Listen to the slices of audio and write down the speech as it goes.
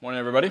Morning,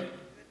 everybody.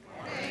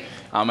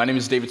 My name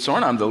is David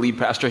Sorn. I'm the lead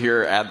pastor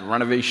here at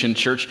Renovation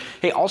Church.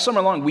 Hey, all summer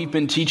long, we've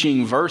been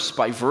teaching verse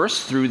by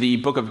verse through the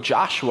book of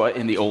Joshua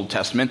in the Old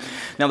Testament.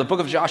 Now, the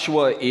book of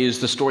Joshua is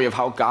the story of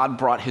how God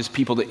brought his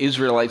people, the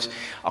Israelites,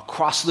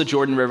 across the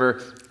Jordan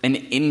River and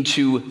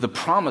into the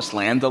promised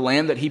land, the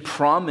land that he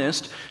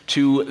promised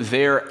to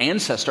their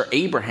ancestor,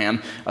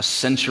 Abraham,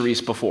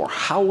 centuries before.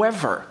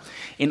 However,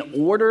 in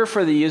order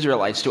for the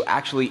Israelites to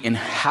actually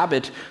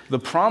inhabit the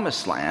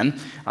promised land,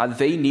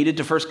 they needed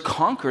to first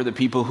conquer the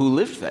people who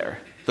lived there,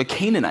 the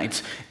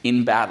Canaanites,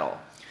 in battle.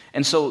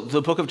 And so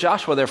the book of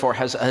Joshua, therefore,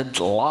 has a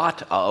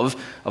lot of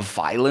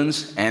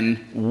violence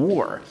and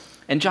war.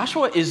 And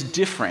Joshua is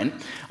different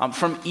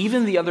from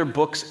even the other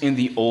books in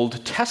the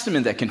Old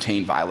Testament that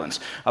contain violence.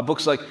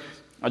 Books like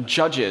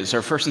Judges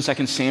or 1st and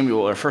 2nd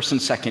Samuel or 1st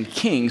and 2nd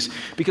Kings,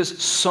 because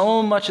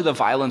so much of the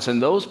violence in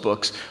those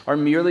books are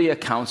merely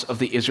accounts of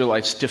the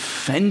Israelites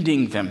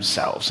defending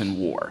themselves in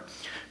war.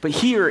 But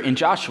here in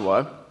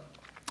Joshua,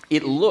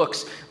 it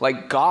looks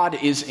like God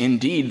is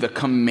indeed the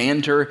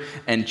commander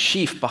and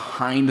chief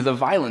behind the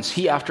violence.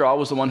 He, after all,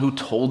 was the one who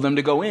told them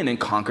to go in and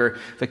conquer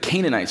the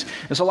Canaanites.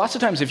 And so lots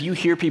of times if you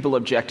hear people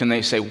object and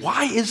they say,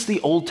 why is the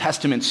Old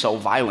Testament so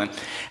violent?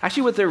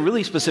 Actually, what they're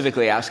really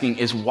specifically asking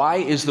is, why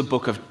is the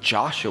book of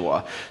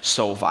Joshua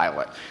so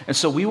violent? And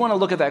so we want to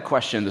look at that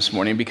question this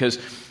morning because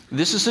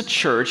this is a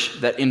church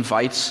that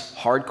invites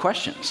hard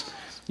questions.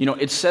 You know,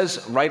 it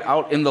says right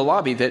out in the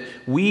lobby that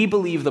we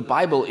believe the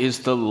Bible is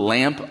the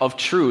lamp of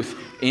truth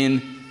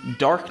in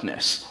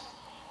darkness.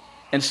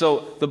 And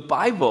so the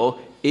Bible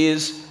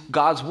is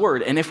God's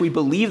word. And if we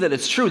believe that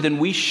it's true, then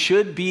we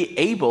should be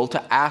able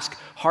to ask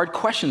hard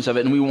questions of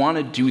it. And we want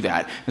to do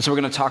that. And so we're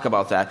going to talk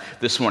about that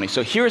this morning.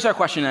 So here's our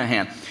question at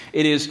hand.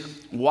 It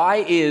is, why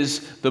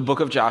is the book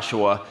of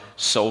Joshua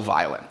so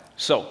violent?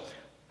 So,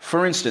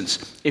 for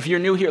instance, if you're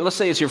new here, let's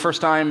say it's your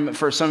first time,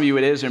 for some of you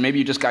it is, or maybe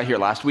you just got here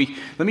last week,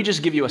 let me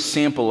just give you a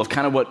sample of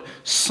kind of what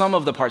some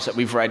of the parts that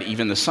we've read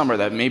even this summer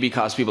that maybe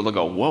cause people to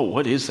go, whoa,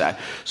 what is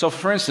that? So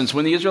for instance,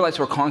 when the Israelites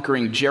were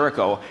conquering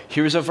Jericho,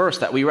 here's a verse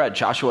that we read,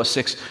 Joshua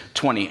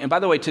 6:20. And by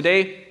the way,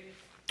 today,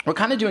 we're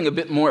kind of doing a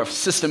bit more of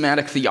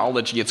systematic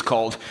theology, it's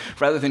called.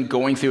 Rather than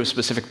going through a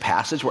specific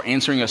passage, we're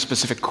answering a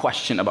specific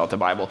question about the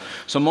Bible.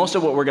 So most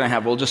of what we're going to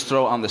have, we'll just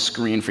throw on the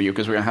screen for you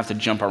because we're going to have to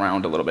jump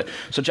around a little bit.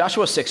 So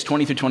Joshua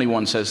 6:20 through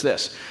 21 says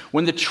this: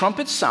 When the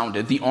trumpet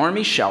sounded, the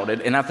army shouted,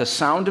 and at the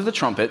sound of the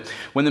trumpet,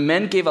 when the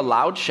men gave a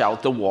loud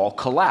shout, the wall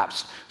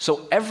collapsed.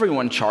 So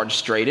everyone charged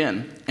straight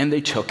in, and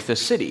they took the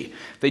city.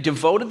 They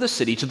devoted the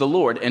city to the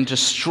Lord and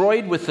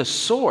destroyed with the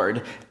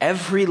sword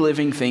every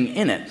living thing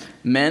in it,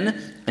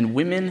 men and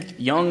women,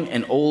 young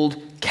and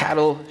old,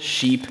 cattle,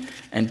 sheep,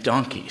 and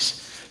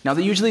donkeys. Now,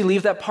 they usually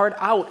leave that part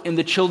out in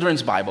the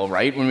children's Bible,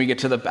 right, when we get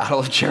to the Battle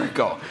of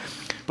Jericho.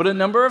 But a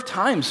number of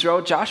times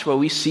throughout Joshua,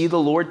 we see the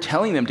Lord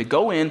telling them to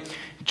go in,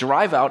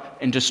 drive out,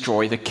 and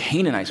destroy the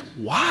Canaanites.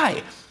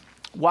 Why?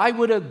 Why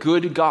would a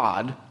good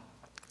God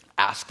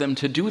ask them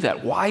to do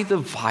that? Why the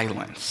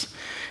violence?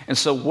 And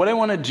so what I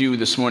want to do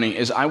this morning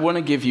is I want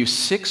to give you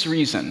 6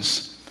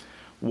 reasons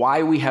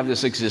why we have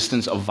this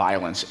existence of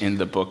violence in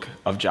the book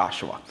of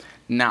Joshua.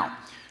 Now,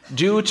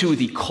 due to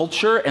the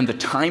culture and the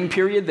time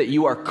period that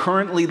you are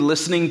currently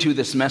listening to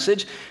this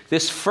message,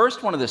 this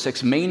first one of the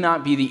 6 may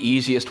not be the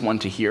easiest one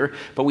to hear,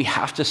 but we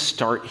have to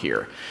start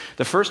here.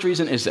 The first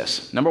reason is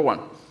this. Number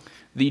 1,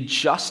 the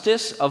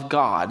justice of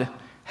God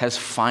has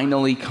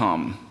finally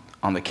come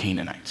on the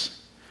Canaanites.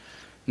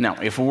 Now,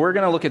 if we're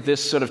going to look at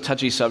this sort of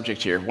touchy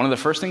subject here, one of the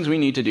first things we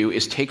need to do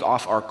is take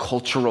off our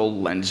cultural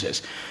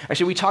lenses.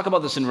 Actually, we talk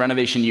about this in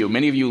Renovation U.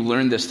 Many of you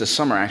learned this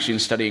summer, actually, in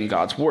studying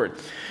God's Word.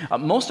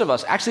 Most of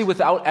us, actually,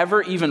 without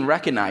ever even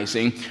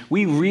recognizing,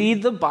 we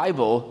read the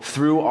Bible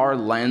through our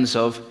lens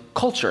of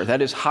culture.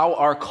 That is how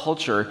our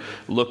culture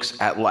looks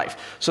at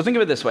life. So think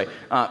of it this way.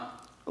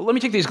 Let me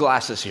take these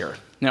glasses here.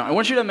 Now, I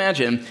want you to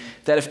imagine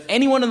that if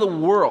anyone in the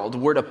world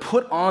were to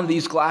put on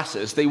these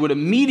glasses, they would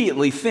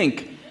immediately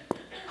think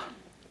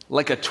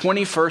like a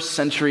 21st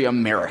century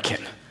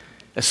American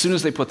as soon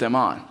as they put them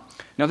on.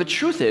 Now, the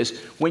truth is,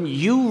 when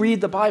you read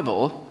the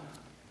Bible,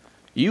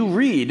 you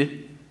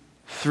read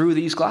through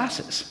these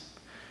glasses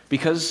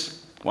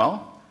because,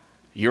 well,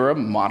 you're a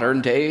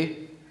modern day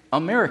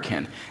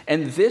American.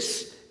 And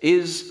this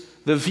is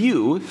the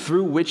view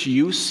through which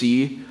you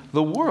see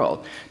the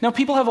world. Now,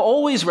 people have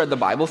always read the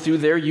Bible through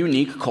their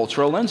unique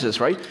cultural lenses,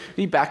 right?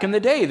 Back in the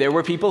day, there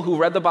were people who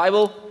read the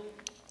Bible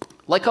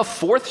like a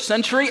 4th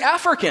century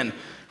African,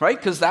 right?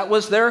 Because that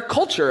was their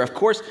culture. Of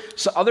course,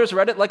 so others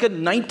read it like a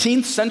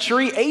 19th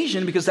century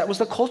Asian because that was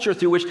the culture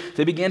through which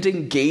they began to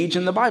engage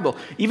in the Bible.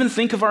 Even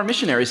think of our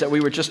missionaries that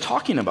we were just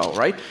talking about,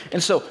 right?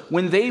 And so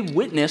when they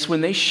witness,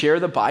 when they share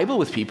the Bible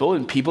with people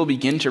and people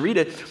begin to read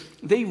it,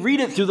 they read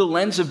it through the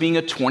lens of being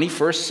a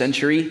 21st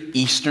century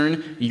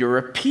Eastern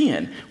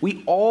European.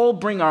 We all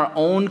bring our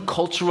own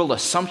cultural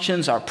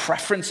assumptions, our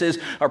preferences,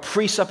 our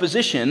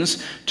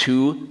presuppositions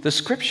to the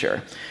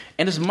Scripture.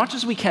 And as much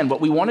as we can, what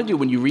we want to do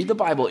when you read the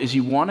Bible is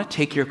you want to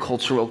take your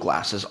cultural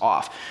glasses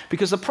off.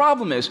 Because the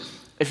problem is,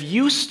 If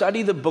you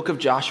study the book of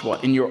Joshua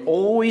and you're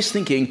always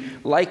thinking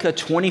like a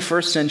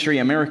 21st century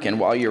American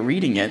while you're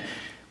reading it,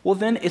 well,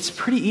 then it's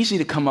pretty easy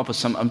to come up with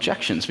some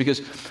objections, because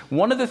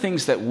one of the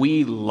things that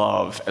we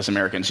love as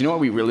Americans, you know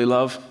what we really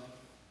love?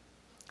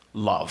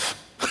 Love.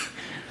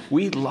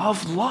 We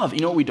love love. You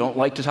know what we don't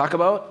like to talk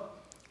about?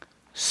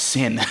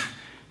 Sin,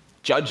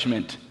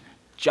 judgment,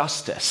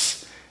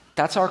 justice.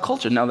 That's our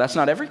culture. Now, that's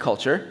not every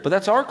culture, but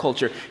that's our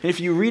culture. And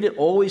if you read it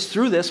always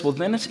through this, well,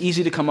 then it's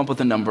easy to come up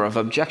with a number of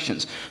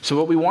objections. So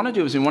what we want to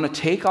do is we want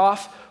to take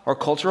off our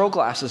cultural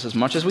glasses as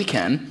much as we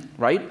can,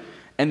 right?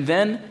 And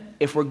then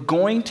if we're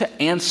going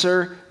to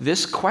answer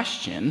this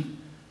question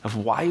of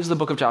why is the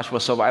book of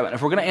Joshua so violent,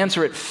 if we're going to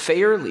answer it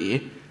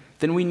fairly,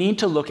 then we need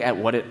to look at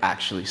what it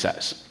actually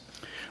says.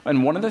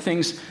 And one of the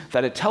things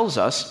that it tells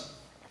us,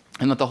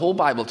 and that the whole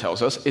Bible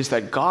tells us, is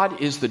that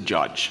God is the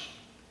judge.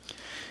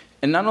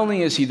 And not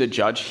only is he the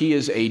judge, he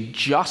is a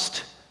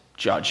just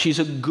judge. He's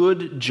a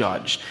good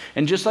judge.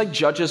 And just like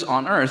judges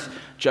on earth,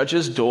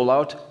 judges dole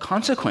out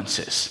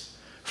consequences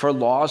for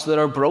laws that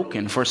are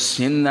broken, for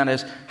sin that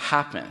has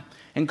happened.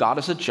 And God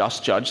is a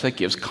just judge that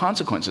gives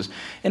consequences.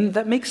 And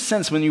that makes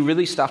sense when you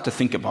really stop to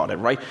think about it,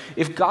 right?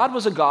 If God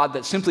was a God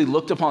that simply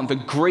looked upon the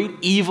great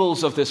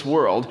evils of this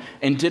world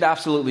and did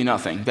absolutely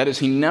nothing, that is,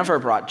 he never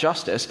brought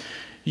justice,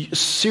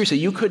 seriously,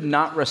 you could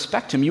not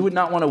respect him. You would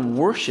not want to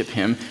worship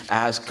him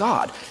as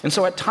God. And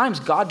so at times,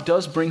 God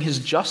does bring his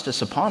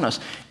justice upon us,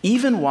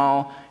 even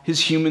while his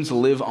humans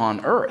live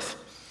on earth.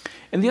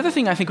 And the other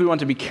thing I think we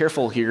want to be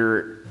careful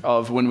here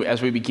of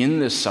as we begin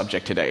this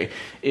subject today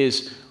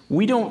is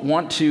we don't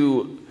want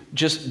to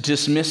just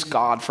dismiss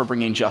God for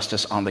bringing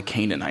justice on the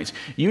Canaanites.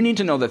 You need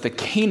to know that the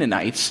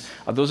Canaanites,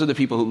 those are the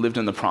people who lived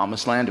in the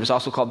Promised Land. It was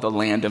also called the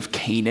land of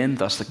Canaan,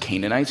 thus the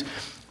Canaanites.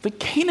 The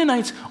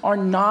Canaanites are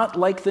not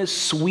like this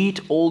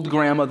sweet old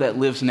grandma that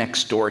lives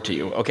next door to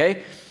you,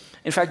 okay?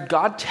 In fact,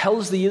 God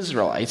tells the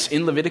Israelites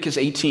in Leviticus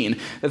 18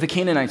 that the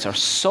Canaanites are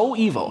so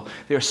evil,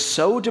 they're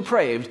so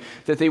depraved,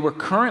 that they were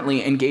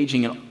currently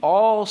engaging in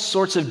all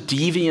sorts of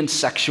deviant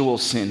sexual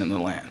sin in the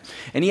land.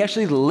 And he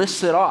actually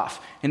lists it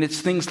off. And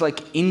it's things like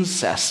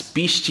incest,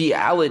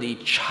 bestiality,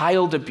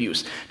 child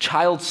abuse,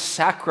 child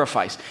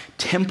sacrifice,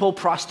 temple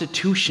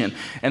prostitution.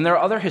 And there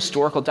are other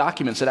historical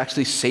documents that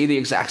actually say the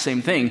exact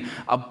same thing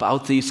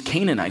about these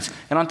Canaanites.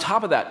 And on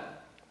top of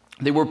that,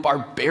 they were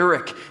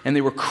barbaric and they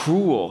were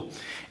cruel.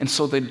 And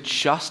so the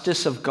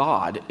justice of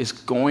God is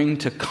going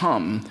to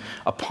come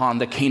upon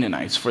the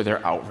Canaanites for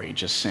their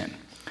outrageous sin.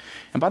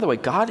 And by the way,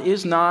 God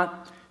is not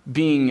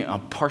being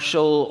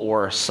partial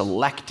or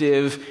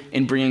selective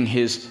in bringing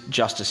his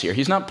justice here.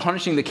 He's not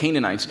punishing the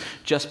Canaanites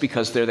just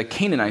because they're the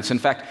Canaanites. In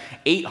fact,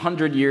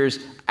 800 years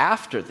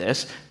after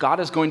this,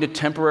 God is going to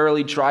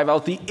temporarily drive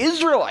out the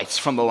Israelites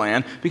from the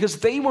land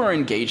because they were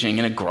engaging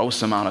in a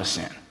gross amount of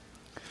sin.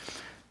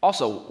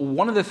 Also,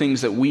 one of the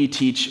things that we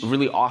teach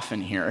really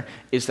often here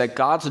is that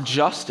God's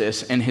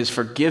justice and his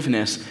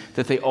forgiveness,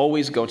 that they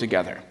always go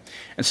together.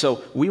 And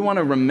so we want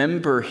to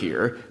remember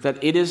here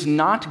that it is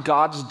not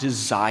God's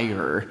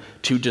desire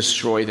to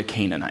destroy the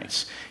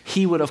Canaanites.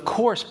 He would, of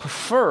course,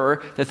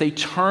 prefer that they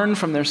turn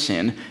from their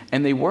sin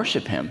and they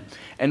worship him.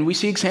 And we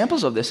see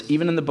examples of this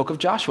even in the book of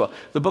Joshua.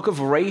 The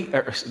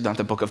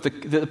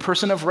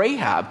person of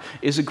Rahab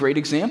is a great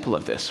example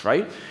of this,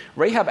 right?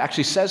 Rahab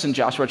actually says in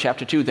Joshua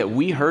chapter 2 that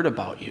we heard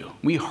about you.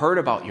 We heard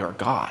about your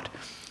God.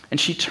 And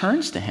she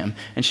turns to him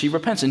and she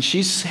repents and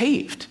she's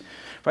saved.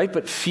 Right?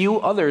 But few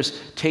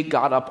others take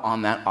God up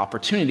on that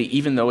opportunity,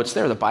 even though it's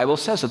there. The Bible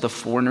says that the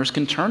foreigners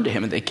can turn to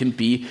him and they can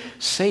be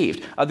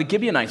saved. The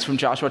Gibeonites from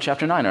Joshua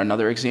chapter 9 are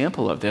another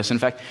example of this. In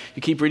fact,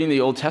 you keep reading the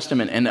Old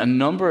Testament, and a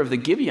number of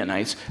the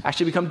Gibeonites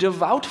actually become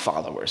devout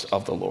followers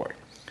of the Lord.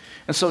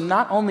 And so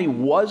not only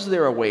was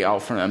there a way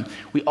out for them,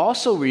 we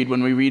also read,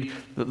 when we read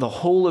the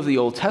whole of the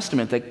Old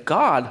Testament, that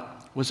God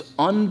was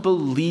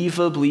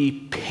unbelievably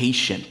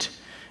patient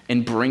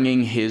in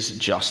bringing his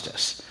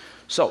justice.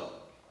 So,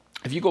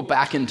 if you go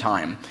back in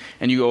time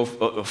and you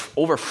go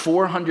over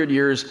 400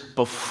 years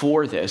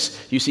before this,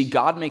 you see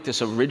God make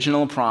this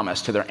original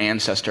promise to their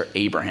ancestor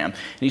Abraham.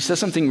 And he says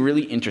something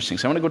really interesting.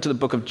 So I want to go to the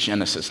book of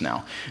Genesis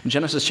now. In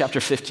Genesis chapter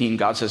 15,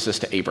 God says this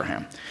to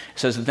Abraham. It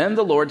says, "Then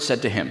the Lord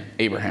said to him,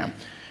 Abraham,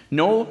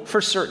 know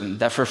for certain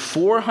that for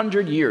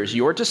 400 years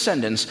your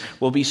descendants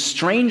will be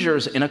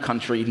strangers in a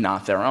country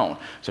not their own."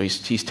 So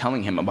he's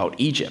telling him about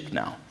Egypt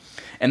now.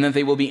 "And that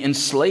they will be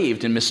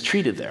enslaved and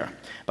mistreated there.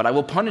 But I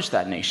will punish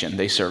that nation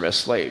they serve as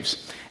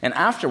slaves. And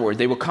afterward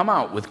they will come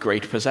out with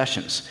great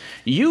possessions.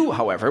 You,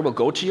 however, will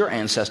go to your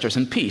ancestors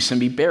in peace and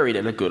be buried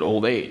at a good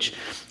old age.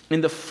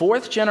 In the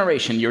 4th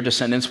generation your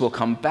descendants will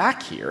come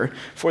back here,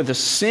 for the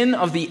sin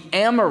of the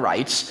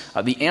Amorites,"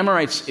 the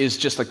Amorites is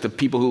just like the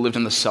people who lived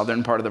in the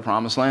southern part of the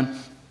Promised Land,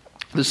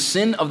 "the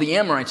sin of the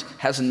Amorites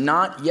has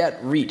not yet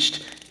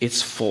reached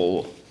its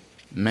full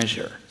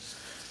measure."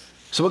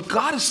 So what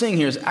God is saying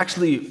here is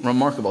actually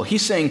remarkable.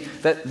 He's saying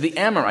that the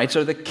Amorites,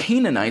 or the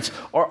Canaanites,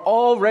 are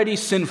already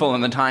sinful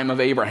in the time of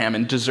Abraham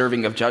and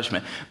deserving of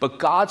judgment. But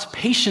God's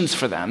patience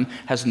for them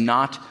has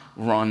not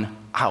run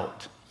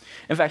out.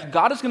 In fact,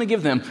 God is going to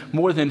give them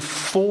more than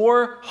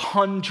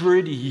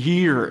 400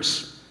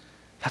 years.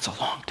 That's a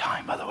long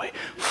time, by the way.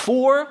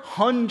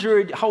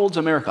 400, how old's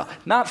America?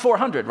 Not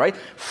 400, right?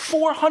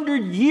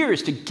 400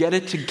 years to get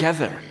it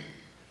together.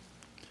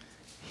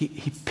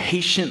 He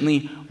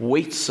patiently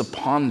waits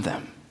upon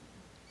them.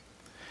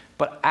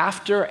 But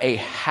after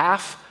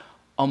half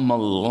a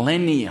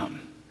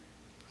millennium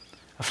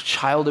of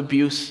child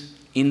abuse,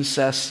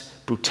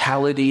 incest,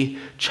 brutality,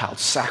 child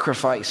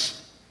sacrifice,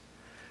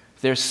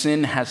 their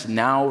sin has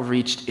now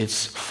reached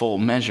its full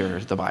measure,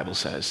 the Bible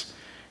says,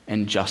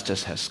 and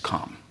justice has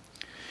come.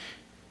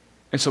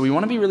 And so we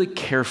want to be really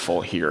careful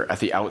here at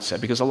the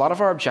outset, because a lot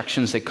of our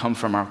objections, they come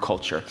from our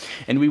culture.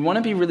 And we want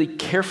to be really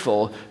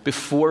careful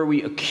before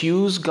we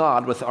accuse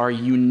God with our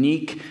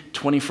unique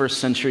 21st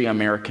century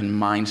American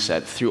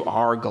mindset through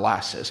our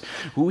glasses.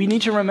 We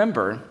need to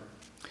remember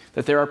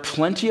that there are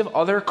plenty of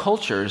other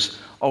cultures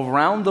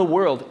around the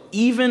world,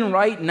 even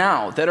right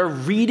now, that are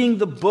reading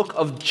the book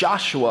of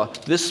Joshua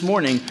this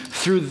morning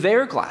through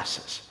their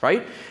glasses,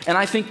 right? And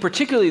I think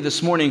particularly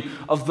this morning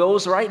of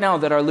those right now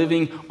that are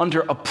living under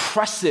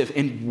oppressive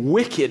and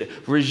wicked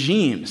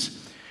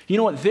regimes. You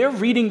know what? They're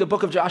reading the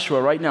book of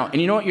Joshua right now.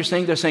 And you know what you're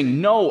saying? They're saying,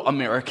 no,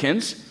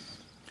 Americans.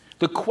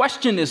 The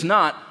question is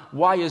not,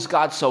 why is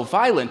God so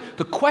violent?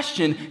 The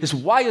question is,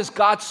 why is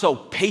God so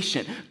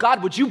patient?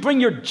 God, would you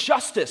bring your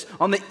justice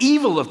on the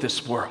evil of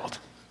this world?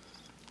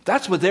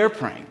 That's what they're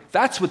praying.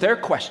 That's what they're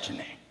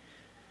questioning.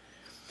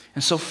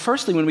 And so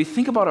firstly, when we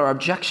think about our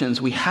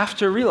objections, we have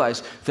to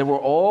realize that we're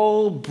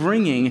all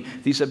bringing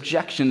these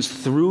objections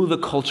through the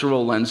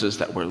cultural lenses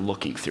that we're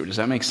looking through. Does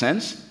that make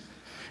sense?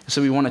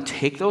 So we want to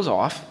take those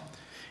off.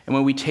 And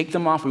when we take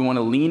them off, we want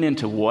to lean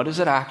into what does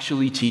it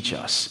actually teach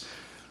us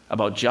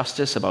about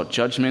justice, about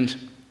judgment,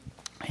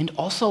 and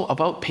also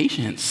about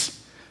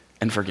patience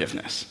and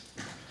forgiveness.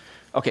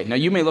 Okay, now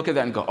you may look at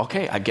that and go,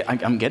 okay,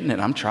 I'm getting it,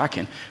 I'm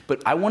tracking.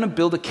 But I want to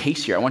build a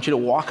case here. I want you to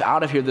walk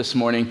out of here this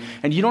morning,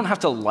 and you don't have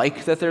to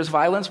like that there's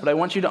violence, but I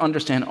want you to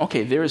understand,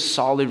 okay, there is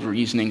solid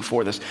reasoning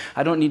for this.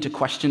 I don't need to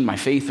question my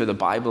faith or the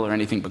Bible or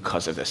anything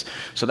because of this.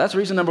 So that's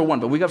reason number one,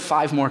 but we got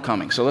 5 more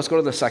coming. So let's go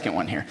to the second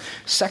one here.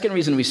 Second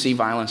reason we see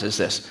violence is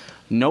this: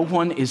 no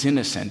one is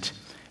innocent,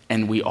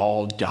 and we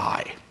all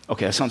die.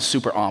 Okay, that sounds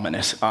super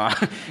ominous.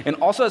 And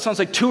also that sounds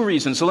like 2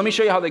 reasons, so let me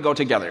show you how they go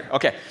together.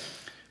 Okay.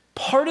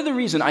 Part of the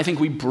reason I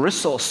think we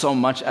bristle so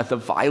much at the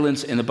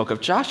violence in the book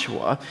of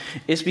Joshua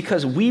is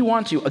because we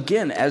want to,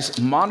 again, as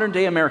modern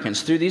day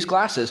Americans, through these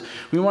glasses,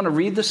 we want to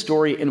read the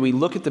story and we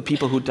look at the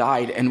people who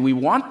died and we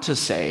want to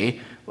say,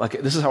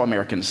 like, this is how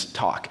Americans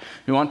talk.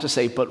 We want to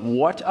say, but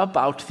what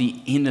about the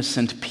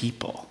innocent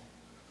people?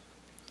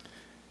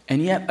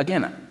 And yet,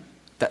 again,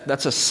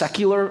 that's a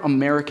secular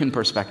American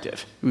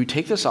perspective. We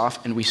take this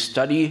off and we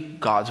study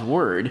God's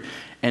word,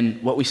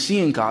 and what we see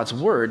in God's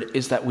word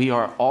is that we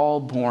are all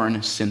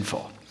born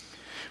sinful.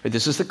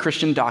 This is the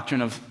Christian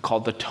doctrine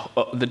called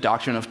the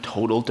doctrine of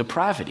total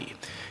depravity.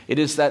 It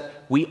is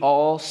that we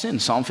all sin.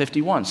 Psalm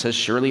 51 says,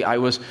 surely I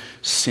was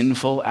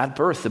sinful at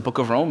birth. The book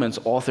of Romans,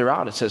 all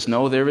throughout, it says,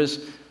 no, there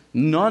is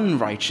none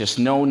righteous,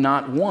 no,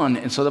 not one.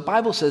 And so the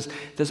Bible says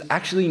there's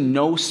actually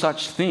no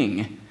such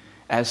thing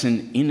as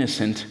an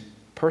innocent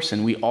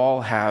person. We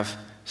all have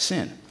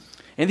sin.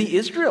 And the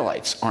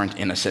Israelites aren't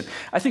innocent.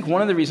 I think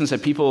one of the reasons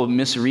that people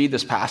misread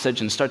this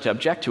passage and start to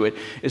object to it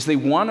is they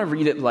want to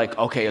read it like,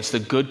 okay, it's the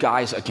good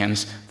guys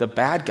against the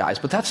bad guys.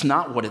 But that's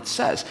not what it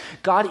says.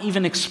 God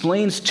even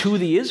explains to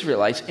the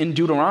Israelites in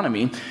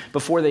Deuteronomy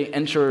before they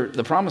enter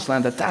the promised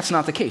land that that's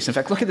not the case. In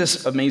fact, look at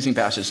this amazing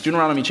passage,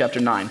 Deuteronomy chapter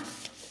 9,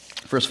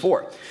 verse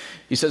 4.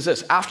 He says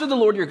this: after the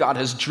Lord your God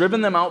has driven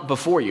them out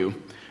before you,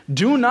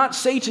 do not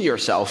say to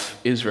yourself,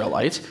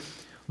 Israelites,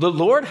 the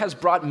Lord has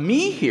brought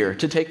me here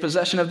to take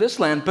possession of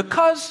this land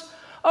because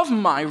of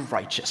my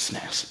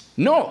righteousness.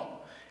 No,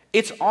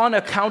 it's on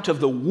account of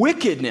the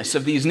wickedness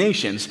of these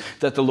nations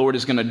that the Lord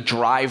is going to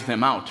drive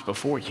them out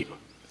before you.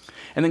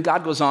 And then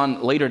God goes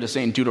on later to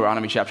say in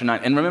Deuteronomy chapter 9,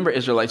 and remember,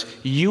 Israelites,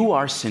 you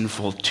are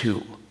sinful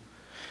too.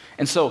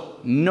 And so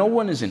no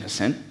one is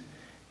innocent,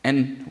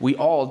 and we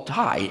all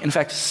die. In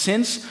fact,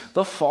 since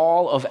the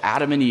fall of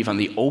Adam and Eve on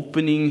the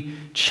opening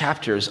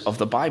chapters of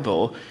the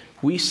Bible,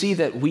 we see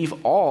that we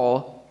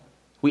all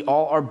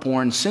are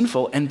born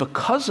sinful, and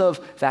because of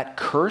that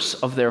curse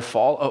of their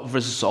fall, a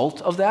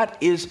result of that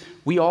is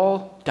we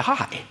all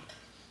die.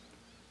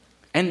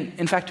 And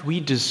in fact, we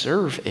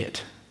deserve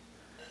it.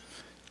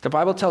 The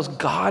Bible tells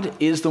God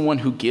is the one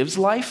who gives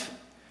life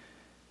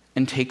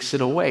and takes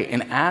it away.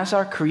 And as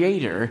our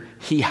creator,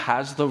 he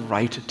has the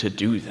right to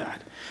do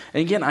that.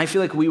 And again, I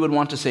feel like we would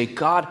want to say,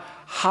 God,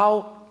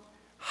 how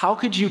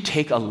could you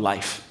take a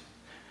life?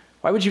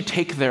 Why would you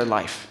take their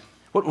life?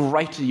 What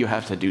right do you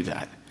have to do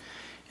that?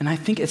 And I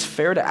think it's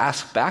fair to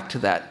ask back to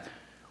that,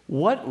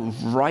 what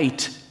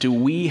right do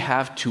we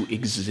have to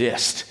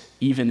exist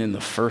even in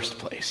the first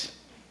place?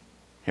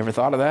 You ever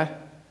thought of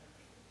that?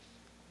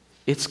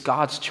 It's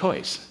God's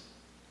choice.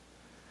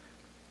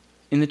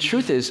 And the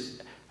truth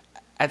is,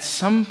 at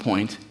some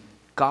point,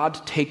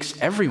 God takes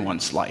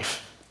everyone's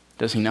life,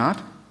 does he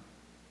not?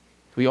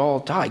 We all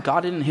die.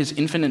 God, in his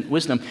infinite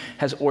wisdom,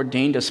 has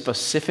ordained a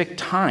specific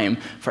time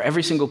for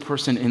every single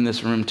person in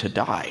this room to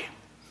die.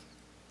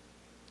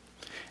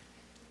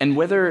 And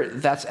whether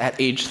that's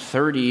at age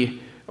 30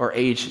 or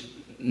age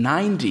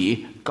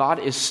 90, God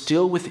is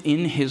still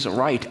within his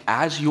right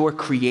as your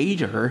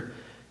creator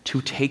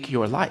to take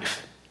your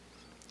life.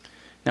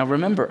 Now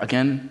remember,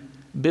 again,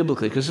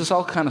 biblically, because this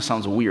all kind of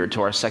sounds weird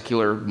to our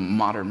secular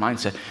modern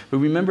mindset, but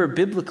remember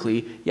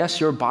biblically, yes,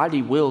 your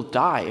body will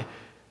die,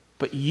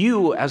 but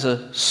you as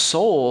a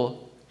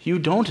soul, you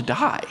don't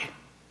die,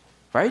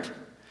 right?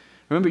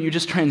 Remember, you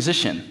just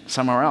transition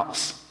somewhere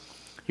else.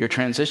 You're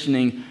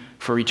transitioning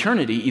for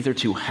eternity either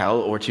to hell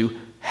or to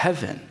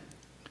heaven.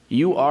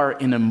 You are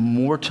an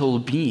immortal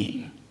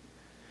being.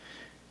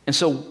 And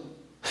so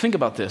think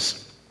about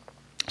this,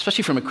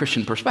 especially from a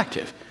Christian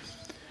perspective.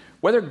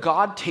 Whether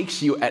God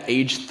takes you at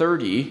age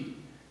 30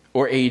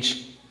 or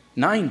age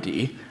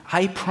 90,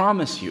 I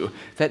promise you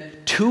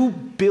that 2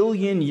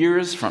 billion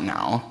years from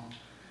now,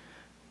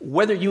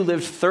 whether you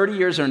lived 30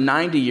 years or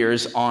 90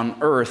 years on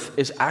earth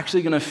is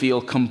actually going to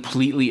feel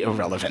completely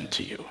irrelevant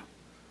to you.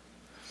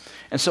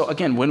 And so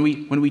again, when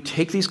we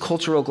take these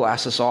cultural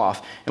glasses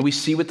off and we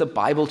see what the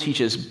Bible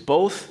teaches,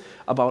 both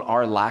about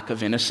our lack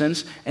of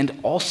innocence and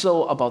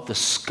also about the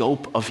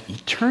scope of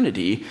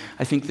eternity,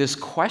 I think this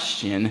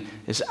question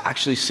is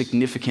actually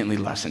significantly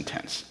less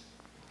intense.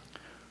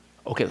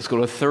 Okay, let's go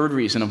to a third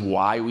reason of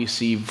why we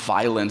see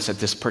violence at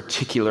this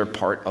particular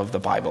part of the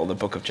Bible, the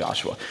book of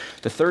Joshua.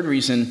 The third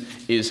reason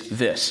is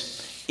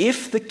this: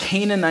 if the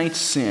Canaanite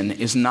sin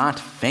is not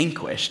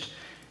vanquished,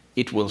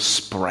 it will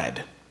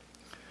spread.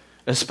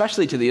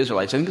 Especially to the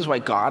Israelites. I think this is why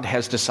God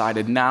has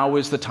decided now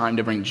is the time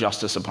to bring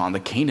justice upon the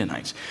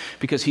Canaanites.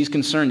 Because he's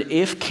concerned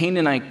if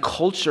Canaanite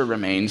culture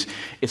remains,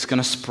 it's going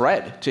to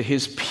spread to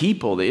his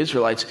people, the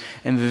Israelites,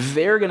 and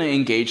they're going to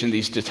engage in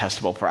these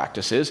detestable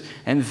practices,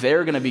 and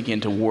they're going to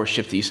begin to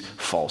worship these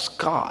false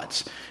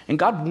gods. And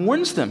God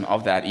warns them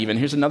of that even.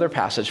 Here's another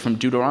passage from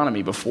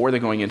Deuteronomy before they're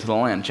going into the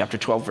land, chapter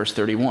 12, verse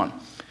 31.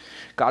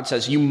 God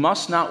says, you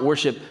must not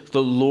worship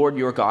the Lord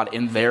your God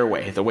in their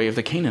way, the way of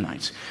the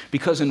Canaanites,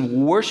 because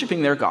in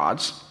worshiping their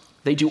gods,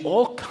 they do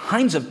all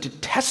kinds of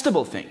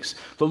detestable things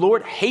the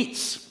Lord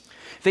hates.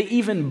 They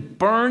even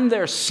burn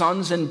their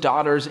sons and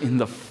daughters in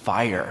the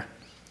fire.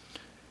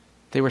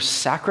 They were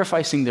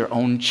sacrificing their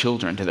own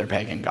children to their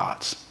pagan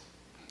gods.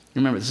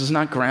 Remember, this is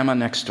not grandma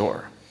next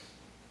door.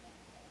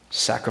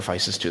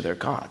 Sacrifices to their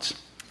gods.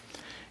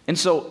 And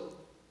so,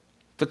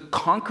 the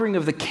conquering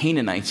of the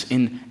Canaanites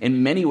in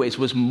many ways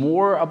was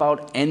more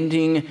about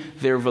ending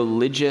their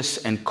religious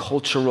and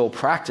cultural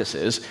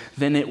practices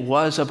than it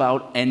was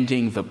about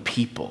ending the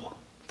people,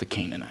 the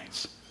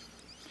Canaanites.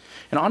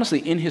 And honestly,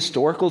 in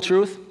historical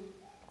truth,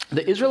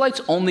 the Israelites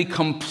only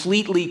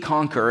completely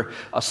conquer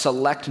a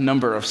select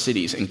number of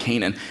cities in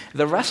Canaan.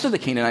 The rest of the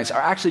Canaanites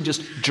are actually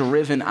just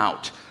driven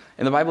out.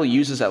 And the Bible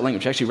uses that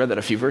language. I actually read that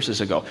a few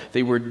verses ago.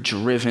 They were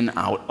driven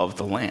out of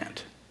the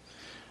land.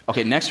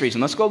 Okay, next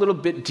reason. Let's go a little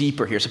bit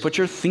deeper here. So put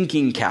your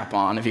thinking cap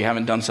on if you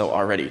haven't done so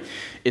already.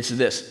 It's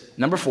this.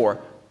 Number 4,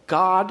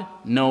 God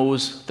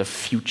knows the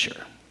future.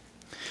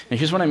 And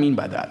here's what I mean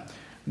by that.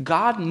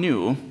 God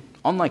knew,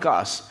 unlike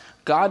us,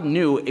 God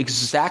knew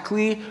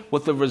exactly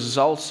what the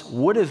results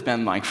would have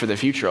been like for the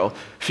future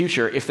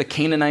if the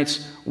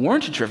Canaanites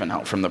weren't driven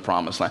out from the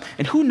promised land.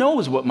 And who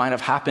knows what might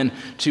have happened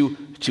to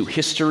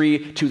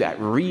history, to that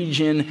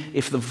region,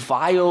 if the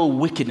vile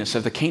wickedness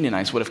of the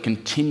Canaanites would have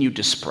continued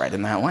to spread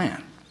in that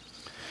land.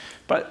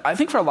 But I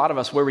think for a lot of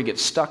us, where we get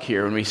stuck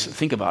here when we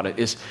think about it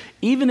is,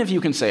 even if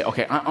you can say,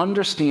 okay, I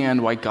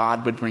understand why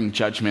God would bring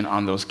judgment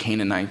on those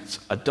Canaanite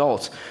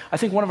adults, I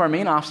think one of our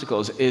main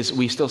obstacles is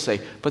we still say,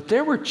 but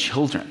there were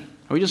children.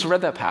 We just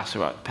read that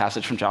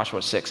passage from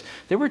Joshua 6.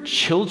 There were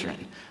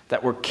children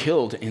that were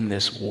killed in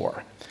this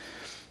war.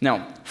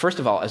 Now, first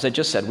of all, as I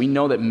just said, we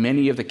know that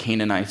many of the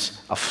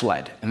Canaanites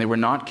fled, and they were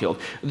not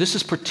killed. This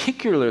is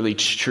particularly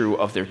true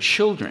of their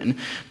children,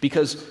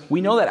 because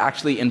we know that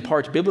actually in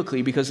part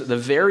biblically, because the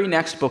very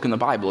next book in the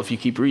Bible, if you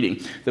keep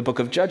reading, the book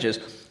of Judges,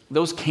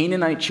 those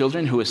Canaanite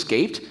children who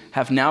escaped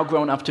have now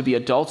grown up to be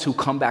adults who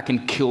come back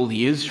and kill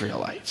the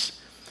Israelites.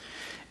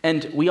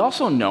 And we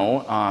also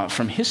know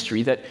from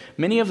history that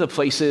many of the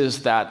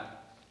places that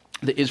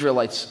the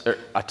Israelites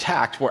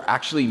attacked were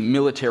actually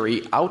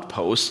military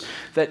outposts,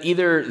 that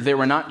either there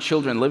were not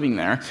children living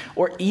there,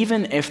 or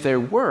even if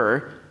there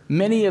were,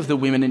 many of the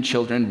women and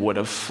children would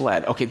have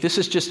fled. Okay, this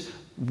is just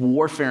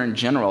warfare in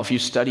general. If you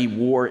study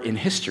war in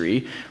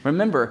history,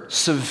 remember,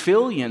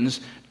 civilians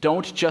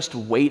don't just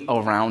wait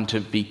around to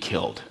be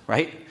killed,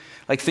 right?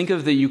 Like, think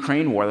of the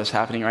Ukraine war that's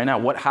happening right now.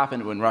 What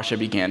happened when Russia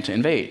began to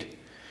invade?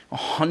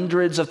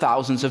 Hundreds of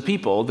thousands of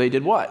people, they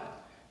did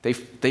what? They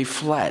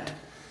fled.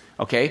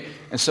 Okay?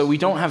 And so we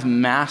don't have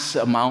mass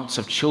amounts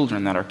of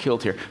children that are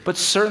killed here. But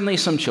certainly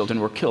some children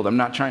were killed. I'm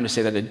not trying to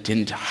say that it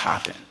didn't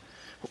happen.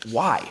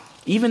 Why?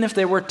 Even if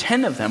there were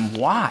 10 of them,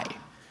 why?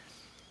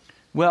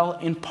 Well,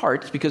 in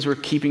part because we're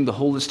keeping the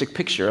holistic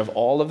picture of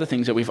all of the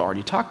things that we've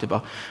already talked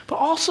about. But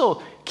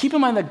also, keep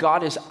in mind that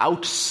God is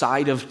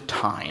outside of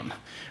time,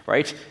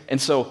 right? And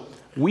so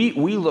we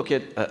look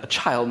at a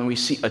child and we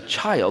see a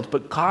child,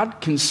 but God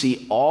can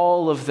see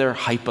all of their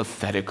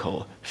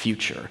hypothetical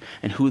future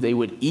and who they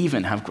would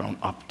even have grown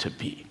up to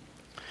be.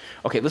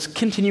 Okay, let's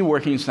continue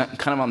working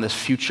kind of on this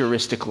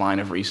futuristic line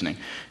of reasoning.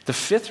 The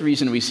fifth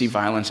reason we see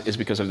violence is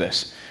because of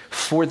this.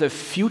 For the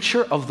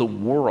future of the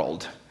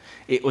world,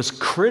 it was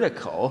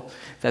critical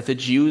that the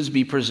Jews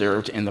be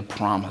preserved in the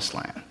Promised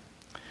Land.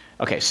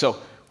 Okay, so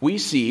we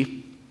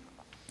see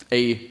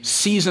a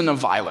season of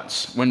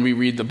violence when we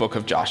read the book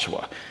of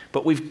Joshua.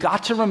 But we've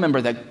got to remember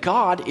that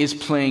God is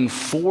playing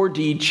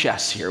 4D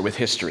chess here with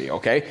history,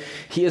 okay?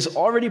 He has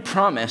already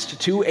promised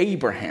to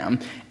Abraham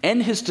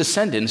and his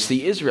descendants,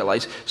 the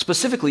Israelites,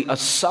 specifically a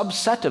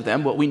subset of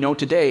them, what we know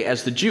today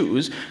as the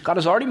Jews. God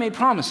has already made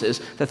promises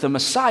that the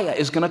Messiah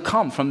is going to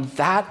come from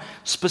that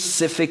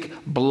specific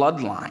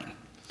bloodline.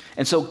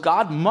 And so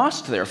God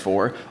must,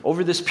 therefore,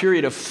 over this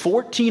period of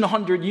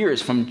 1,400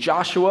 years from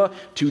Joshua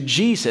to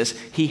Jesus,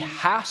 he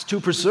has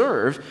to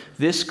preserve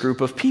this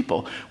group of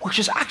people, which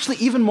is actually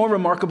even more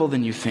remarkable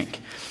than you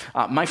think.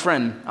 My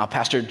friend,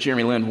 Pastor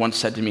Jeremy Lind, once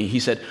said to me, he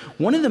said,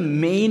 one of the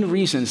main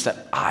reasons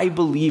that I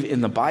believe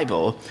in the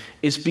Bible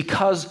is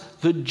because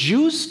the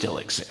Jews still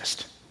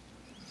exist.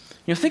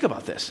 You know, think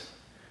about this.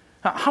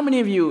 How many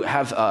of you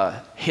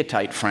have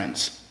Hittite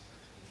friends?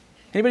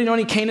 Anybody know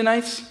any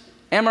Canaanites,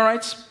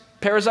 Amorites,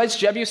 Perizzites,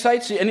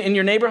 Jebusites in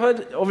your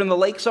neighborhood, over in the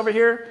lakes over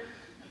here?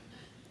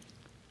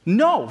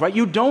 No, right?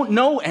 You don't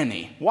know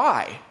any.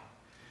 Why?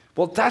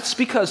 Well, that's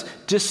because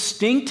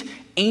distinct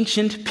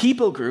ancient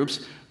people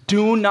groups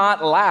do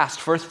not last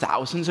for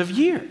thousands of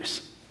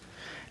years.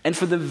 And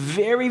for the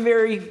very,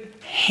 very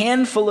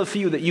handful of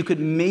few that you could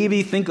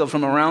maybe think of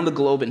from around the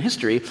globe in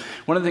history,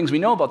 one of the things we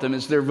know about them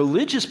is their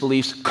religious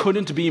beliefs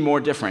couldn't be more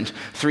different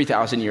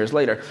 3,000 years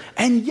later.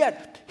 And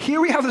yet, here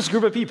we have this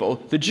group of people,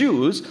 the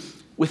Jews,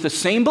 with the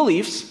same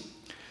beliefs,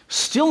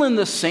 still in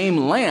the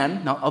same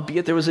land, now,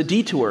 albeit there was a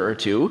detour or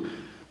two.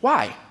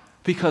 Why?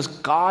 Because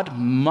God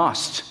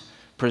must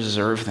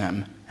preserve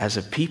them as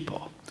a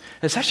people.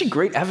 It's actually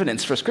great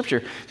evidence for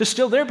Scripture. They're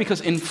still there because,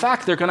 in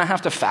fact, they're going to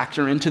have to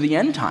factor into the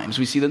end times.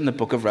 We see that in the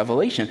book of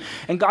Revelation.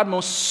 And God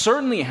most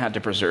certainly had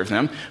to preserve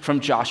them from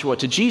Joshua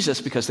to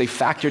Jesus because they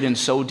factored in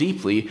so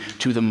deeply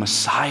to the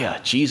Messiah,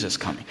 Jesus,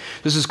 coming.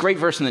 There's this great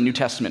verse in the New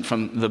Testament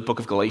from the book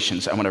of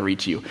Galatians I want to read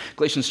to you.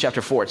 Galatians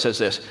chapter 4, it says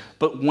this,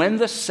 "But when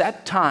the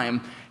set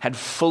time had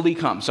fully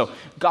come," so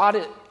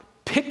God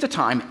picked a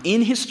time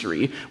in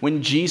history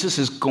when Jesus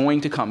is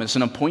going to come. It's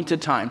an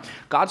appointed time.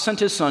 God sent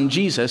his son,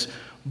 Jesus,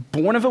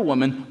 born of a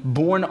woman,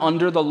 born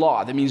under the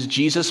law. That means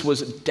Jesus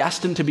was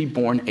destined to be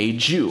born a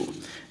Jew.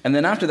 And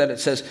then after that it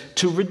says,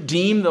 to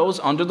redeem those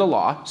under the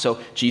law. So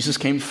Jesus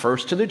came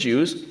first to the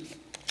Jews,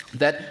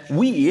 that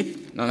we,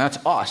 and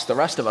that's us, the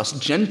rest of us,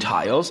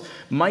 Gentiles,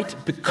 might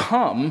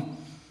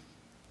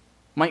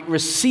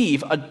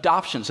receive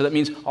adoption. So that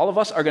means all of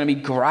us are going to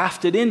be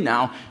grafted in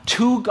now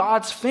to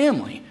God's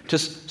family, to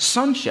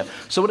sonship.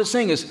 So what it's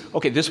saying is,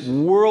 okay, this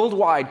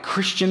worldwide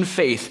Christian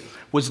faith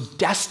was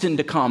destined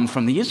to come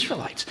from the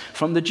Israelites,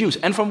 from the Jews.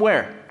 And from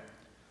where?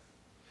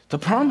 The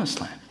Promised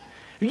Land.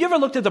 Have you ever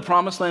looked at the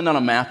Promised Land on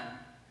a map?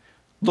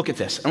 Look at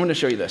this. I'm going to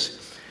show you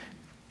this.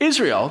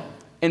 Israel,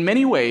 in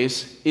many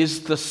ways,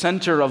 is the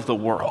center of the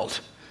world.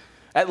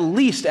 At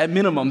least, at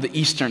minimum, the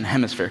Eastern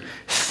Hemisphere.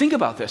 Think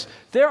about this.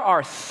 There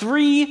are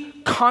 3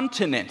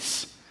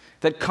 continents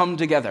that come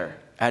together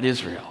at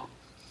Israel.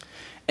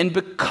 And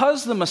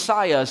because the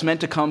Messiah is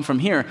meant to come from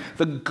here,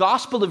 the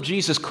gospel of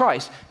Jesus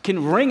Christ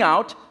can ring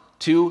out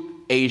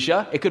to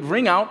Asia, it could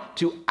ring out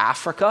to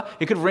Africa,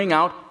 it could ring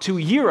out to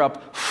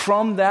Europe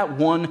from that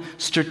one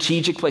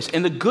strategic place.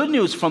 And the good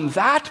news from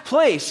that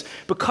place,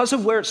 because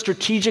of where it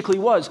strategically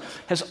was,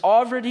 has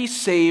already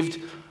saved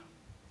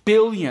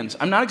billions,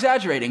 I'm not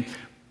exaggerating,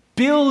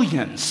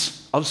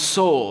 billions of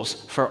souls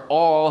for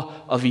all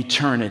of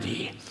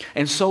eternity.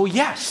 And so,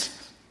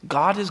 yes,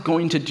 God is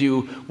going to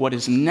do what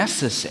is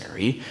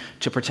necessary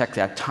to protect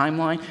that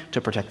timeline,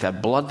 to protect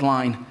that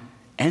bloodline,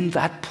 and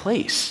that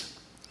place,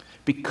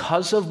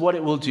 because of what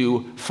it will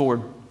do for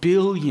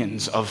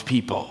billions of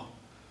people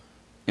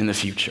in the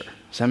future.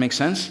 Does that make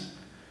sense?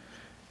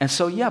 And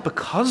so, yeah,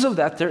 because of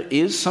that, there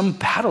is some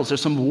battles,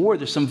 there's some war,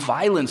 there's some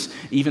violence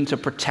even to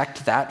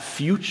protect that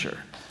future.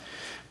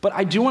 But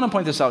I do want to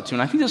point this out too,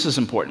 and I think this is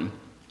important,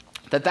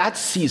 that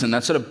season,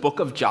 that sort of book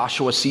of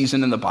Joshua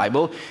season in the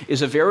Bible,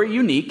 is a very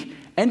unique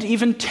and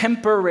even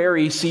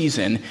temporary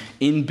season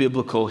in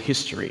biblical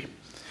history.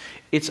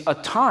 It's a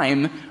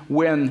time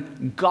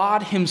when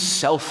God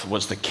himself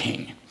was the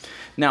king.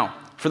 Now,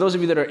 for those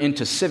of you that are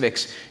into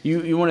civics,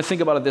 you want to think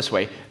about it this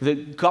way. The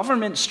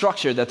government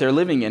structure that they're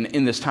living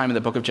in this time in the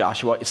book of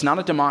Joshua, it's not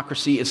a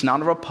democracy, it's not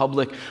a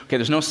republic. Okay,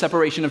 there's no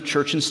separation of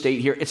church and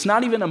state here. It's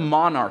not even a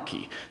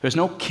monarchy. There's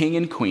no king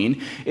and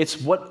queen. It's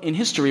what in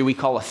history we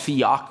call a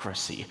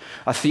theocracy.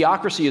 A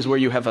theocracy is where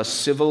you have a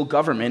civil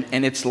government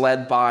and it's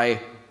led by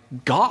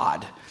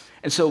God.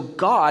 And so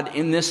God,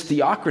 in this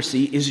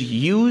theocracy, is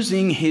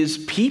using his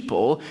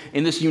people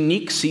in this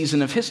unique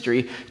season of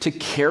history to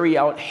carry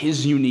out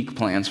his unique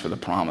plans for the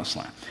Promised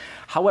Land.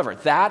 However,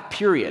 that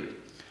period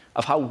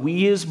of how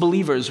we as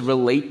believers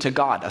relate to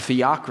God, a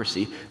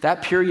theocracy,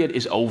 that period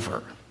is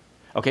over.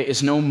 Okay,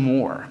 it's no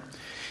more.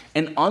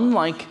 And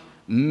unlike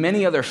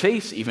many other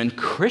faiths, even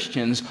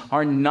Christians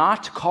are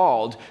not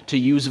called to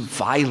use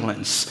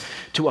violence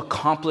to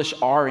accomplish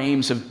our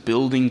aims of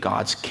building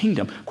God's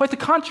kingdom. Quite the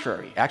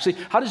contrary. Actually,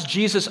 how does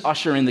Jesus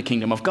usher in the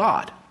kingdom of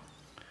God?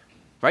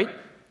 Right?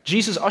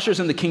 Jesus ushers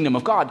in the kingdom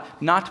of God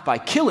not by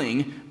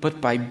killing,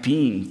 but by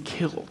being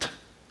killed.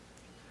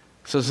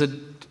 So it's a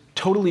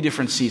totally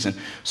different season.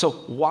 So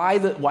why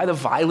the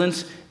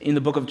violence in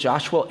the book of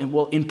Joshua?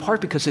 Well, in part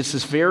because it's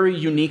this very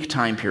unique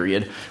time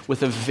period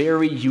with a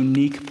very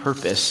unique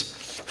purpose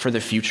for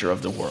the future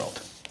of the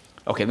world.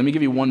 Okay, let me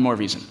give you one more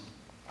reason.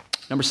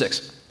 Number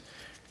 6,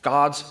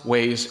 God's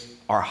ways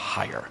are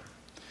higher.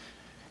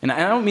 And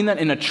I don't mean that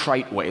in a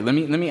trite way. Let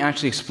me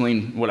actually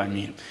explain what I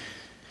mean.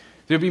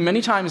 There'll be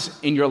many times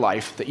in your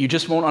life that you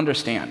just won't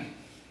understand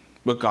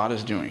what God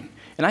is doing.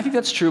 And I think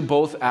that's true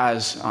both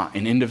as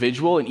an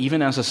individual and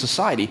even as a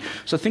society.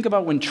 So think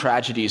about when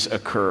tragedies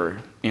occur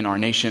in our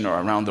nation or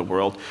around the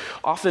world.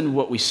 Often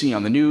what we see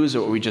on the news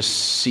or what we just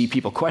see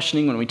people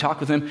questioning when we talk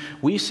with them,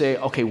 we say,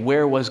 okay,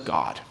 where was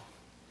God?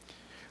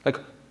 Like,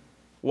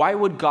 why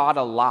would God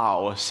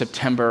allow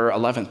September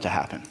 11th to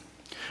happen?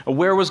 Or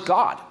where was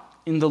God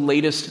in the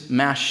latest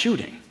mass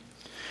shooting?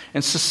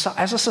 And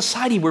as a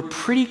society, we're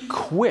pretty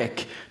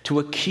quick to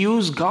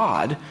accuse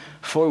God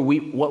for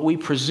what we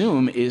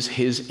presume is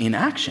his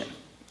inaction.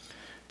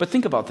 But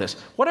think about this.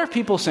 What are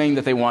people saying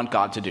that they want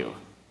God to do? Well,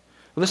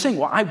 they're saying,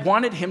 well, I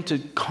wanted him to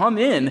come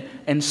in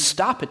and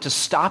stop it, to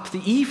stop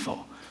the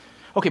evil.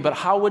 Okay, but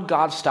how would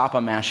God stop a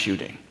mass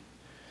shooting?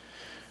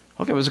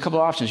 Okay, there's a couple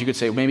of options. You could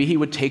say maybe he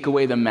would take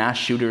away the mass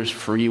shooter's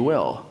free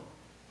will.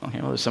 Okay,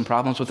 well, there's some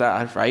problems with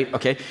that, right?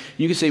 Okay,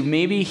 you could say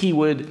maybe he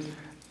would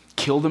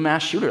kill the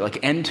mass shooter,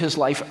 like end his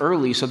life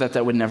early so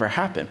that would never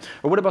happen.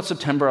 Or what about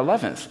September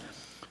 11th?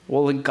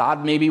 Well, then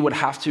God maybe would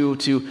have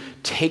to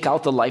take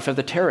out the life of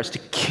the terrorists, to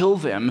kill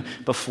them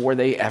before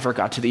they ever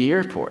got to the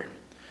airport.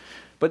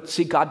 But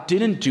see, God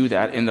didn't do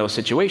that in those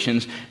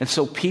situations, and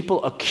so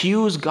people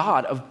accuse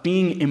God of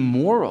being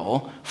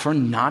immoral for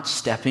not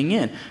stepping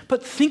in.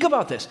 But think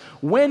about this.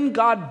 When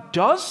God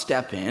does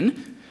step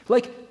in,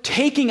 like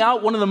taking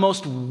out one of the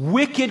most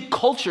wicked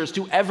cultures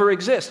to ever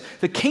exist,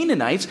 the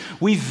Canaanites,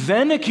 we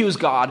then accuse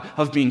God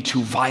of being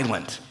too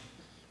violent.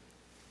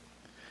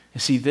 You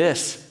see,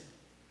 this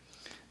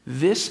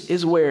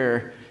is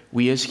where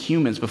we as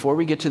humans, before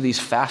we get to these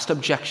fast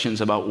objections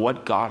about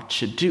what God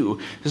should do,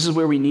 this is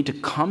where we need to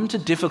come to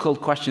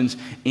difficult questions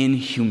in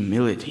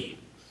humility.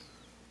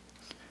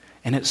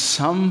 And at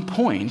some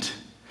point,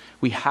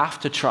 we have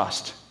to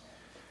trust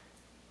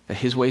that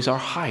his ways are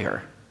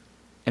higher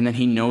and that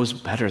he knows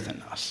better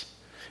than us.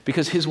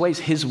 Because his ways,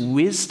 his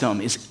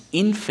wisdom is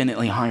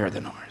infinitely higher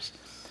than ours.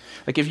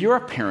 Like if you're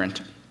a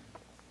parent,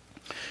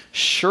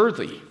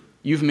 surely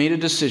you've made a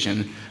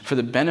decision for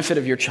the benefit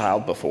of your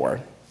child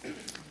before,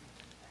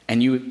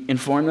 and you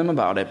inform them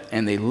about it,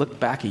 and they look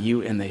back at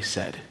you and they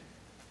said,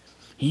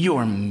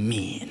 "You're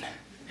mean."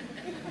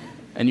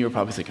 And you were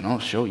probably thinking, "Oh,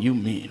 show you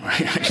mean,"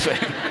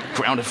 right?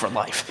 Grounded for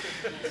life.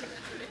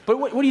 But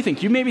what do you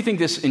think? You maybe think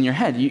this in your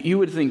head. You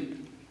would think,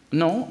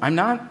 "No, I'm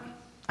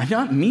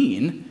not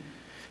mean."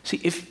 See,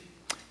 if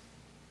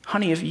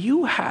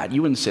you had,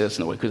 you wouldn't say this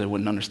in a way because I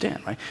wouldn't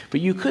understand, right? But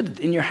you could,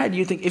 in your head,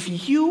 you think,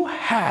 if you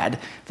had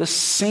the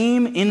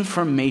same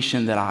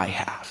information that I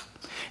have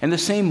and the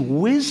same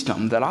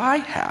wisdom that I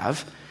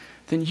have,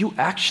 then you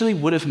actually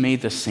would have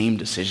made the same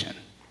decision.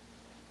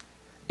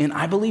 And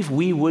I believe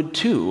we would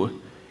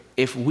too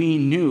if we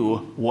knew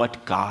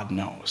what God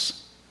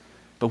knows.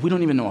 But we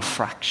don't even know a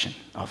fraction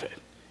of it.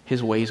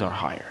 His ways are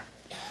higher.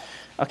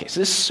 Okay,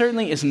 so this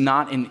certainly is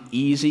not an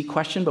easy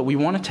question, but we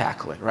want to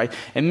tackle it, right?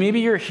 And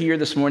maybe you're here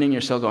this morning, you're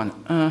still going,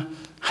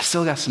 I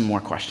still got some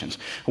more questions.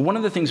 One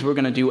of the things we're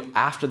going to do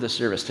after the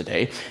service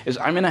today is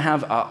I'm going to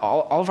have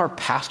all of our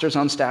pastors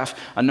on staff,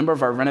 a number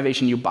of our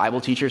Renovation U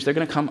Bible teachers, they're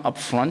going to come up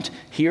front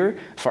here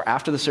for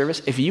after the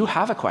service. If you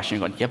have a question,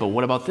 you're going, yeah, but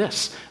what about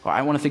this? Or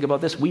I want to think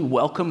about this. We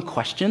welcome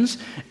questions,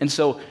 and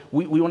so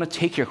we want to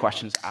take your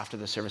questions after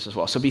the service as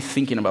well. So be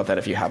thinking about that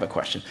if you have a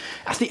question.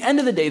 At the end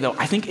of the day, though,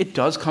 I think it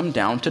does come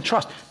down to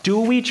trust. Do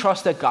we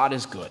trust that God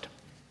is good?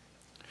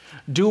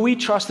 Do we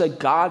trust that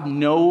God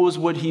knows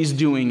what he's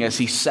doing as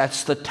he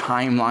sets the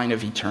timeline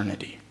of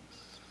eternity?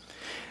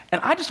 And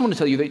I just want to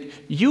tell you that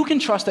you can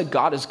trust that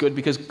God is good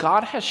because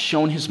God has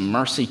shown his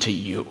mercy to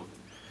you.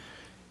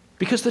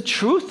 Because the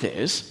truth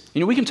is,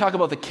 we can talk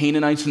about the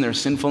Canaanites and their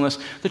sinfulness.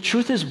 The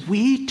truth is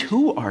we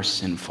too are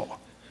sinful.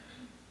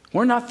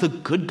 We're not the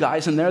good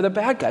guys and they're the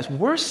bad guys.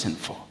 We're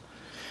sinful.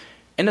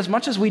 And as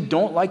much as we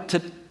don't like to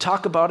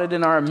talk about it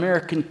in our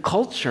American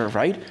culture,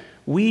 right,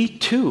 we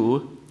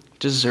too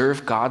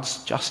deserve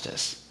God's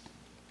justice.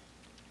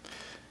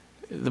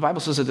 The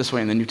Bible says it this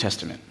way in the New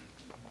Testament.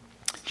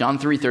 John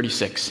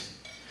 3:36.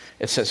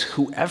 It says,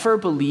 "Whoever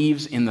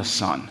believes in the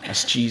Son,"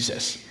 as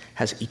Jesus,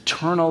 has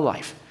eternal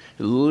life.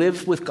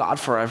 live with God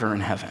forever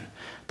in heaven.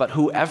 But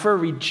whoever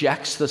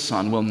rejects the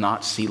Son will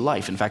not see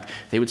life. In fact,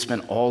 they would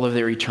spend all of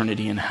their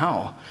eternity in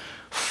hell.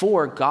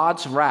 For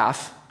God's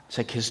wrath, it's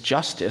like his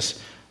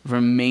justice,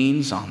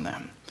 remains on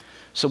them.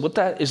 So what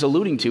that is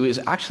alluding to is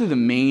actually the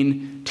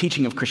main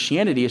teaching of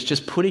Christianity. Is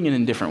just putting it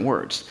in different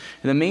words.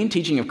 And the main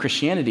teaching of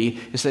Christianity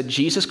is that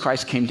Jesus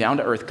Christ came down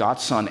to earth,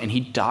 God's Son, and he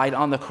died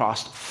on the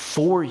cross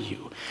for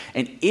you.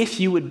 And if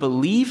you would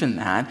believe in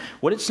that,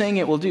 what it's saying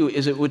it will do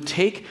is it would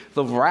take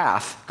the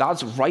wrath,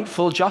 God's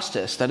rightful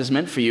justice that is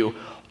meant for you,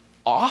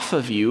 off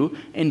of you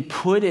and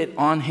put it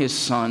on his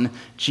Son,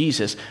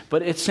 Jesus.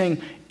 But it's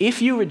saying, if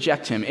you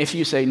reject him, if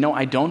you say, no,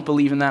 I don't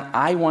believe in that,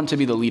 I want to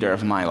be the leader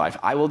of my life,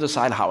 I will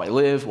decide how I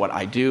live, what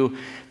I do,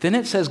 then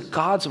it says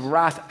God's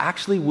wrath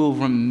actually will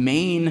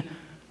remain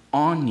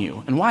on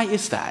you. And why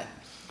is that?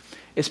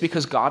 It's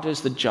because God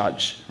is the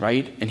judge,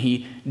 right?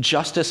 And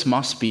justice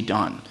must be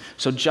done.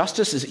 So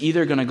justice is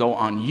either going to go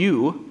on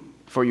you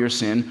for your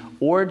sin,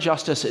 or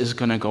justice is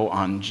going to go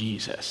on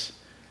Jesus.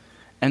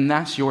 And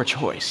that's your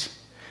choice.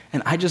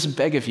 And I just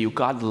beg of you,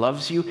 God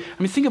loves you.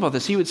 I mean, think about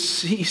this. He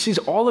sees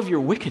all of your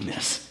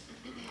wickedness,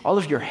 all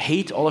of your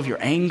hate, all of your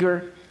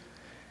anger,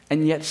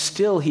 and yet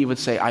still he would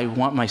say, I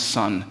want my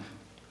Son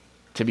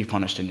to be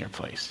punished in your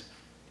place.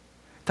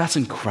 That's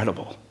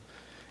incredible.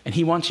 And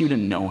he wants you to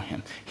know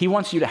him. He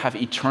wants you to have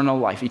eternal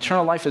life.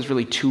 Eternal life is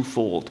really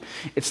twofold.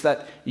 It's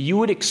that you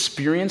would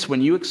experience,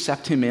 when you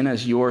accept him in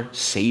as your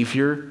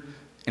Savior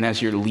and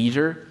as your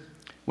leader,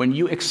 when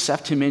you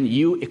accept him in,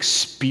 you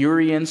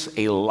experience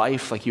a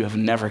life like you have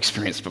never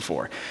experienced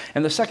before.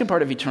 And the second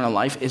part of eternal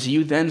life is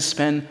you then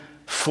spend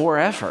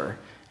forever,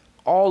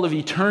 all of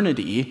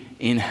eternity,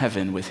 in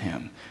heaven with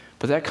him.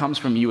 But that comes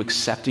from you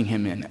accepting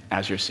him in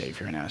as your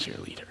Savior and as your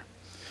leader.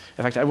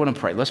 In fact, I want to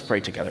pray. Let's pray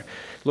together.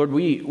 Lord,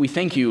 we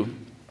thank you.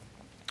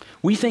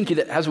 We thank you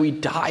that as we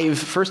dive,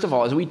 first of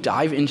all, as we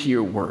dive into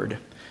your word,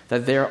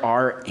 that there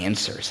are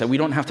answers, that we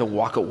don't have to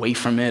walk away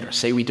from it or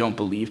say we don't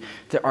believe.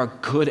 There are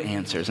good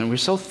answers, and we're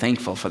so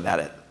thankful for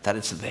that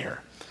it's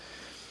there.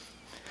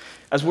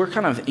 As we're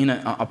kind of in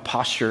a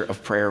posture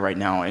of prayer right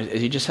now,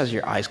 as you just has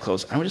your eyes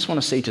closed, I just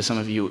want to say to some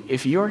of you,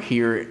 if you're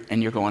here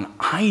and you're going,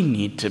 I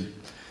need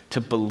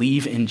to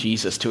believe in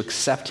Jesus, to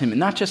accept him, and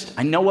not just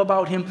I know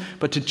about him,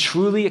 but to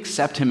truly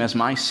accept him as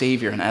my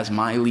Savior and as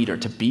my leader,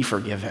 to be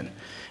forgiven.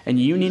 And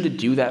you need to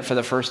do that for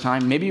the first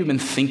time. Maybe you've been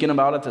thinking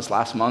about it this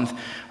last month,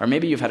 or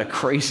maybe you've had a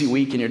crazy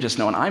week and you're just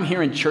knowing, I'm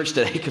here in church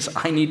today because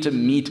I need to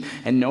meet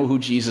and know who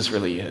Jesus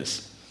really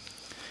is.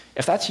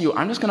 If that's you,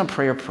 I'm just going to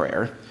pray a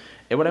prayer.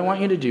 And what I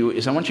want you to do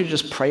is I want you to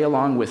just pray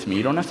along with me.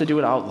 You don't have to do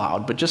it out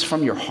loud, but just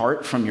from your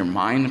heart, from your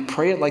mind,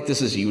 pray it like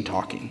this is you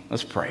talking.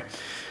 Let's pray.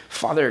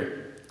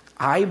 Father,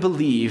 I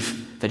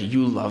believe that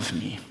you love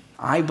me.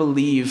 I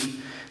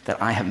believe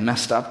that I have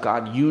messed up.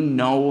 God, you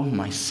know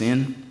my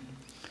sin.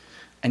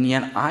 And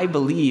yet I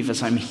believe,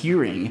 as I'm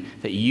hearing,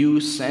 that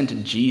you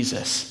sent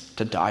Jesus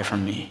to die for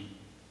me.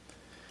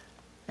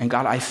 And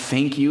God, I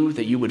thank you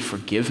that you would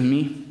forgive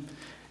me.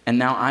 And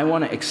now I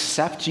want to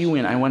accept you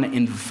and I want to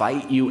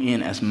invite you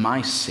in as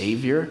my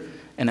Savior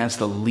and as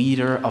the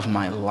leader of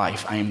my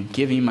life. I am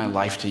giving my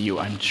life to you.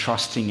 I'm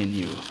trusting in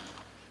you.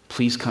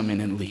 Please come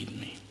in and lead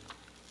me.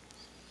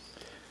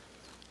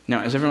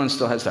 Now, as everyone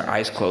still has their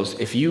eyes closed,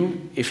 if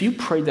you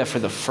prayed that for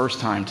the first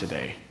time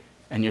today,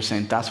 and you're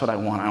saying, that's what I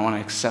want to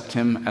accept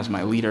him as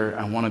my leader,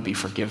 I want to be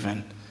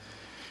forgiven.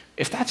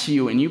 If that's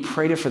you and you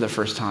prayed it for the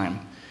first time,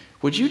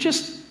 would you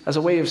just, as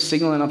a way of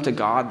signaling up to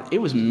God, it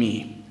was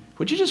me,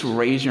 would you just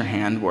raise your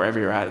hand wherever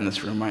you're at in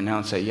this room right now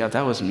and say, yeah,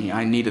 that was me.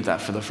 I needed that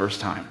for the first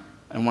time.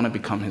 I want to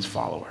become his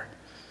follower.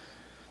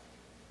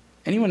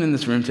 Anyone in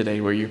this room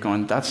today where you're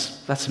going,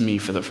 that's me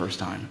for the first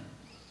time.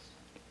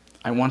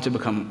 I want to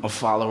become a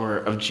follower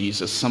of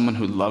Jesus, someone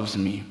who loves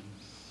me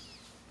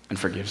and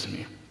forgives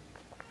me.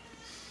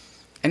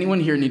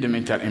 Anyone here need to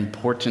make that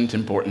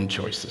important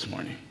choice this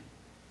morning?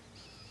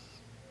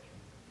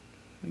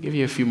 I'll give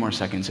you a few more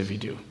seconds if you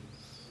do.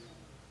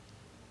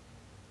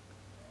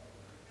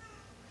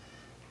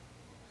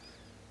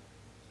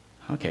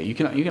 Okay, you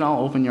can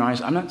all open your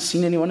eyes. I'm not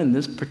seeing anyone in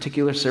this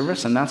particular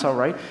service, and that's all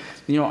right.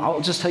 I'll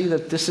just tell you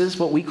that this is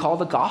what we call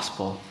the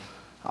gospel.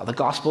 The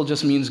gospel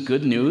just means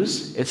good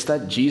news. It's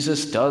that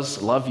Jesus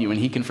does love you and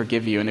he can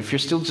forgive you. And if you're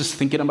still just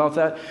thinking about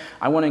that,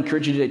 I want to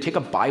encourage you today, take a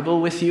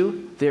Bible with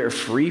you. They're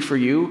free for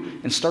you.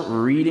 And start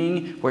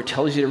reading where it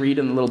tells you to read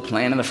in the little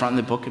plan in the front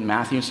of the book in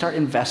Matthew. And start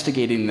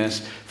investigating this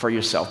for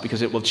yourself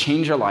because it will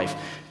change your life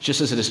just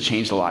as it has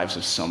changed the lives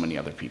of so many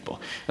other people.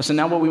 And so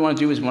now what we want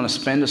to do is we want to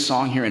spend a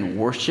song here in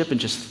worship and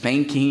just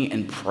thanking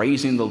and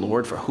praising the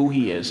Lord for who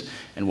he is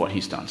and what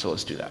he's done. So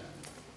let's do that.